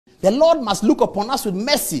The Lord must look upon us with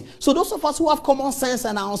mercy. So those of us who have common sense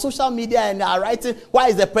and are on social media and are writing, why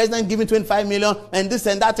is the president giving 25 million and this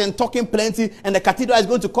and that and talking plenty and the cathedral is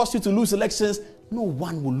going to cost you to lose elections? No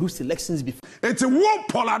one will lose elections before. It's a war,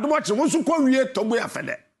 Paul Adom-Otchere. Once you call me Togbe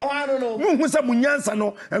Afede. I don't know. Who's a Munyansa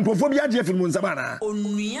no and Kophobia Jeff in Munzabana.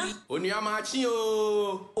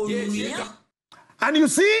 And you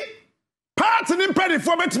see, parts in the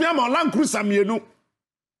for me on Land Cruiser Mienu.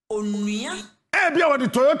 Ebia what the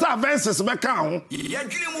Toyota Avensis Macau.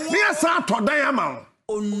 Near Sato Diamond.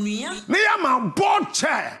 Near my board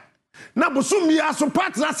chair. Nabusumi aso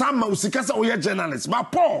partner Sama Usikasa Oya journalist.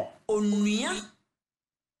 But Paul.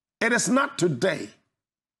 It is not today.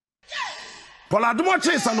 Paul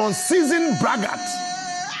Adom-Otchere is an unseasoned braggart.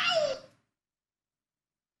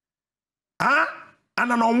 And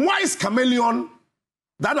an unwise chameleon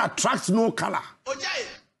that attracts no color.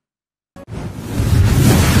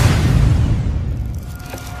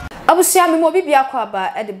 Abusia me mo bibia kwa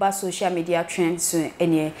ba e de ba social media trends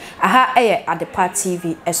enye aha eye Adepa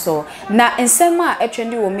TV eso na nsem a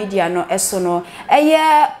trendi wo media no eso no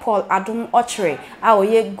eye Paul Adom-Otchere a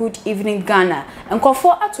oye Good Evening Ghana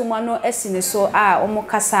nkofo atoma no esine so a omo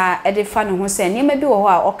kasa e de fa ne ho se niam bi wo ho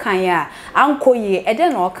a okan ya ankoye e de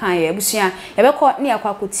na okan ya abusia ye bekọ ne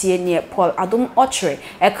akwakotie ne Paul Adom-Otchere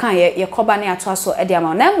e kan ye koba ne ato aso e de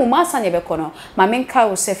ama na mu masa ne bekọ no ma menka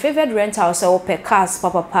wo se favored rental se wo pe cars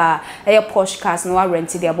papa a Porsche cars no rent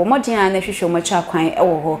there but modern na hwehwe mo cha kwan e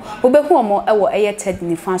wo ho obehu omo e wo eye Ted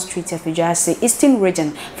ni fan street afijase Eastern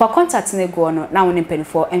region for contact ne go no na woni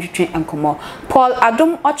mpanifo entwetwe enkomo Paul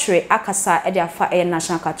Adom-Otchere akasa e de afa e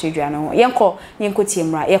national cathedral no yenko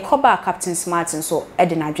tiemra ye koba Captain Martin so e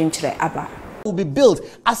de na dwenkyere aba will be built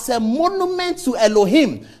as a monument to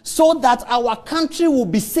Elohim so that our country will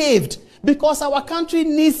be saved because our country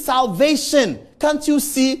needs salvation. Can't you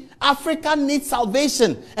see? Africa needs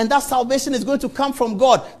salvation, and that salvation is going to come from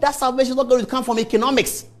God. That salvation is not going to come from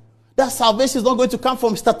economics. That salvation is not going to come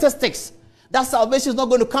from statistics. That salvation is not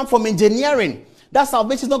going to come from engineering. That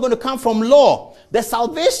salvation is not going to come from law. The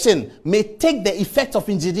salvation may take the effect of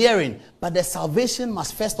engineering, but the salvation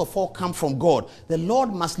must first of all come from God. The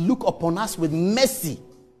Lord must look upon us with mercy.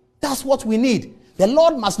 That's what we need. The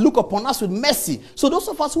Lord must look upon us with mercy. So those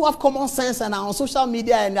of us who have common sense and are on social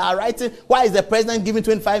media and are writing, why is the president giving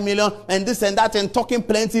 25 million and this and that and talking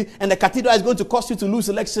plenty and the cathedral is going to cost you to lose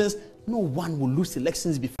elections? No one will lose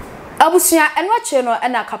elections before. Abusia enwache no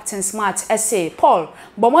na Captain Smart say Paul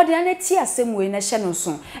bomode na ti asem we na hye no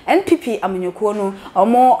so NPP amanyekuo no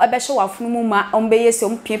omo ebehye wafunu ma ombeye se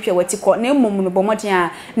ompiapia watiko na emom no bomode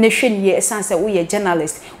a na hwe nie esanse wo ye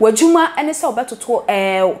journalist wajuma ene se obetoto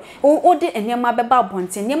wo de enema beba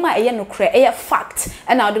abonten enema eye no kre eye fact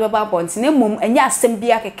na wo de beba abonten na emom enya asem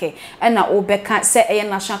bia keke na wo beka se eye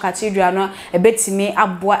national cathedral no ebetimi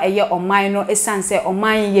aboa eye oman no esanse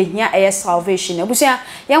oman ye hia eye salvation abusia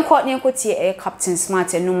yenko Nkotie Captain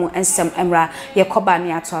Smart enumu ensem emra ye koba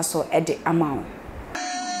ne atoaso ede amount.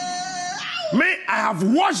 Me, I have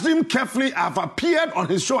watched him carefully. I have appeared on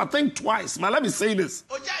his show, I think twice. Now let me say this.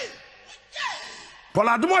 Paul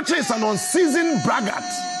Adom-Otchere is an unseasoned braggart.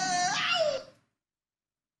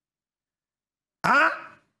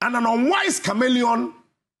 And an unwise chameleon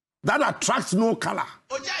that attracts no color.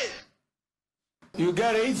 You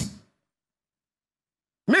get it?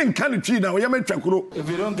 Men can't treat now. If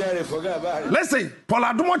you don't get it, forget about it. Listen, Paul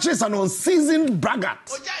Adom-Otchere is an unseasoned braggart.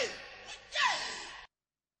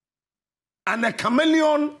 And a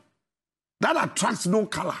chameleon that attracts no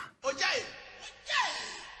color.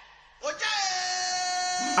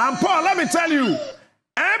 And Paul, let me tell you,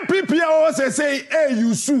 MPP also say, hey,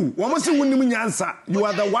 you sue. You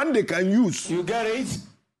are the one they can use. You get it?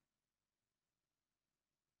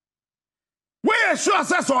 We are sure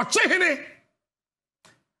says or chihini.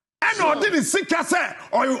 And or did it sick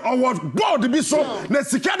or what board be so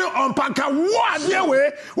necessary on Panka what dear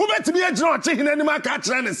way who bet to be a draw chicken any man catch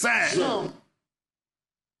and say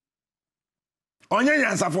on your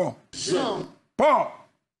answer for Paul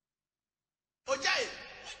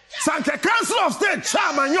Sanka Council of State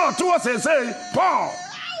Chairman your two say Paul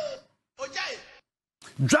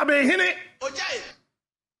Jabe Hine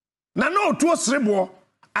Nano to Sribo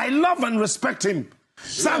I love and respect him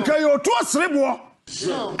Sanka your two Sribo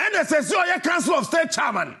and as a Council of State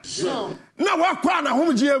Chairman. Now, what quan a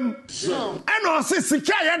home GM? And also,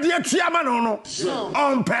 Sikaya, dear Chairman,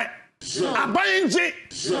 on pet. A buying J.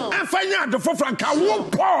 And find out the Fofranca won't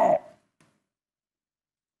Paul.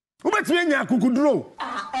 Who makes me a cuckoo?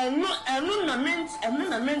 I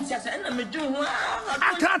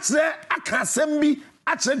can't say, I can't send me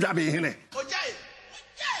at the Jabi Hine.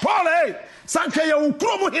 Paul, Sankaya,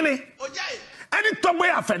 Chromo Hine. Any Togbe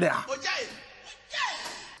Afede.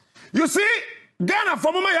 You see, Ghana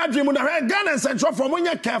for mama ya dream na Ghana and Central for when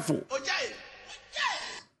you're careful.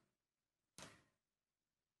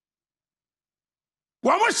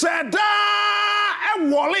 What was said a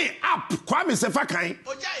wally up Kwame Sefakai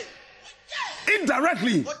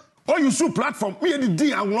indirectly or you sue platform me the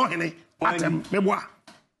D and one atem meboa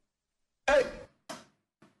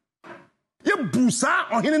ye busa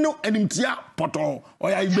ohene no animtia poto or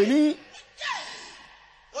ya ibeni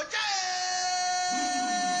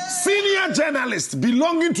senior journalist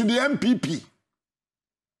belonging to the MPP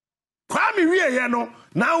Kwame Wiye no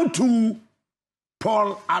now to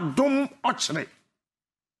Paul Adom-Otchere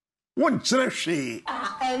the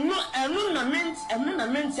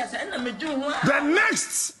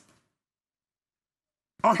next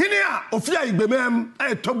Ohinia Ofia Igbemem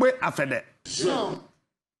Togbe Afede.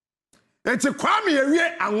 It's a Kwame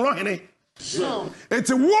Ewie Anlohene. It's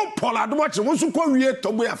a war Paul Adom-Otchere who so call Wie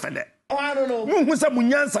Togbe Afede. I don't know. Who say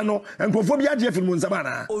munyansa no enkofobia je film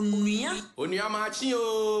nsabana. Onua machi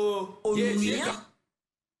o. Onua.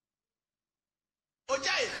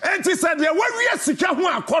 Enti said the we sika ho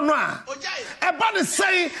akono a eba ne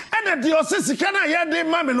sei ene de osisika na ye de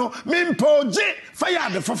mame no mempoje fire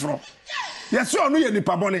de foforo yeso onu ye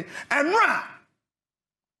nipa bone enra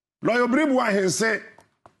lawyer bribu ahense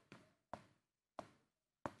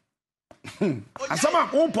asama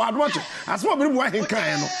ko Paul Adom-Otchere asama bribu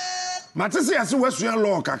ahenkan no matese yeso wasua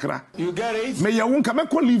law kakra you get it me ye won ka me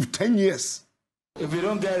live 10 years if you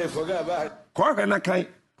don't get it forget about it ko na kai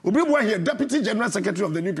Obibu here, Deputy General Secretary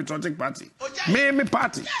of the New Patriotic Party. Me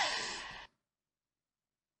party.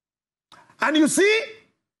 And you see,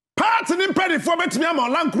 party in Perry for Betmiam or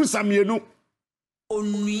Land Cruiser Mienu.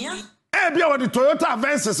 Onia. Ebia or the Toyota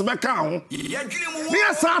Avensis Macao.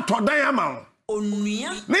 Near Sato Diamond.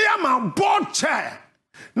 Onia. Near board chair.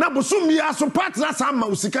 Nabusumi aso partner Sama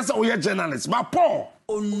Usikasa or journalist. But Paul.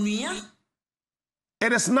 Onia.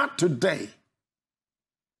 It is not today.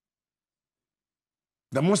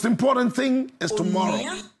 The most important thing is tomorrow.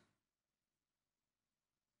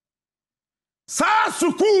 Sa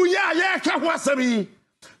suku ya ka hwasemi.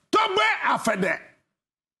 Togbe Afede.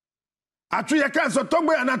 Atu ya ka so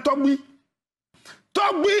Togbe ana Togbe.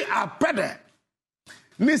 Togbe Afede.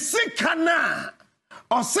 Ni sikana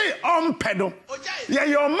o say ompedo.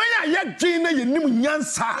 Ye yo man ya dwin na ye nim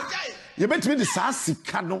nyansa. Ye betimi de sa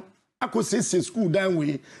sika no akosese school dan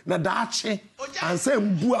we na daache ansa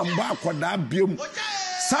mbu amba akoda biom.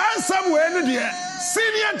 Somewhere there,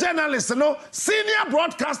 senior journalists, no senior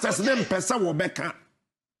broadcasters, them pesa wo beka.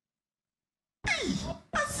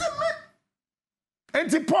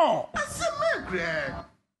 Enti Paul.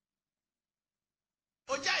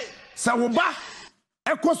 Sawoba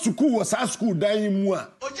eko suku wo sa school dan mu a.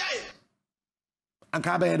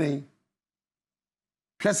 Anka be den.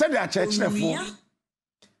 Hwese de a church lefo.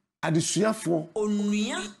 Adesuafo.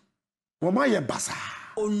 Onua. Wo ma ye basa.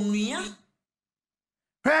 Onua.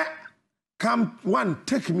 Hey, come one,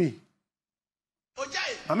 take me.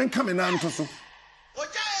 I mean, coming on to so.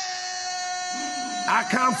 I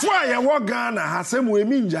can't fly a walk Ghana, has some way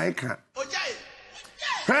mean Jaika.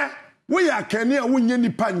 Hey, we are Kenya, we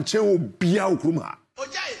need punch, oh, Biaukuma.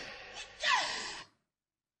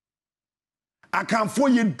 I can't for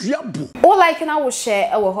you diabo. All I can I will share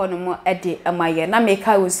our honor Eddie Amaya. Na make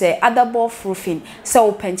I will say other ball roofing.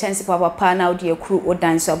 So penchance papa now dear crew or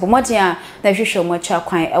dancer. But what ya the usual much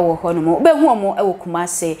our honor. But one more I will come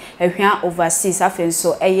say a here overseas. I feel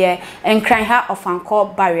so a year and crying her of call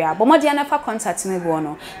barrier. But what ya never contact me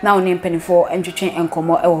one. Now name penny for entry and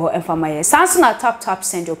come or and for my Samsung top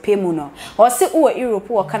send your pay mono. Or say or Europe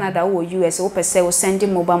or Canada or US or per se will send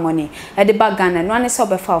him mobile money at the bag and one is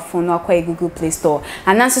over phone or quite Google Play Store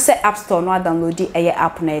and answer say App Store no download the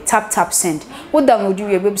app na tap send we download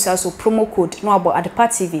your website so promo code no about Adepa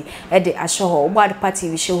TV e de asho about Adepa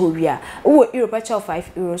TV show ho wi a wo Europe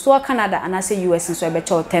 €5 so Canada and I say US so e be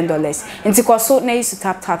 $10 nti ko so na use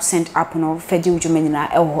tap send app no fedi udwuma nyina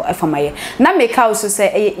e ho e famaye na make also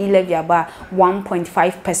say e levy aba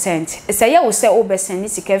 1.5% e say you say o be send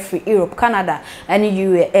sika free Europe Canada and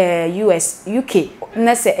US UK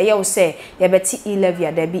na say you say you beti e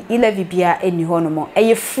levy there be e levy bia eni ho no mo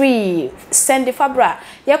e free send the fabra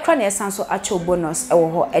ye kra na esanso acho bonus e wo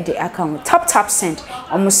ho e de account tap send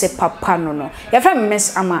omo se papa no ye fra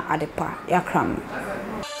miss ama Adepa ya kram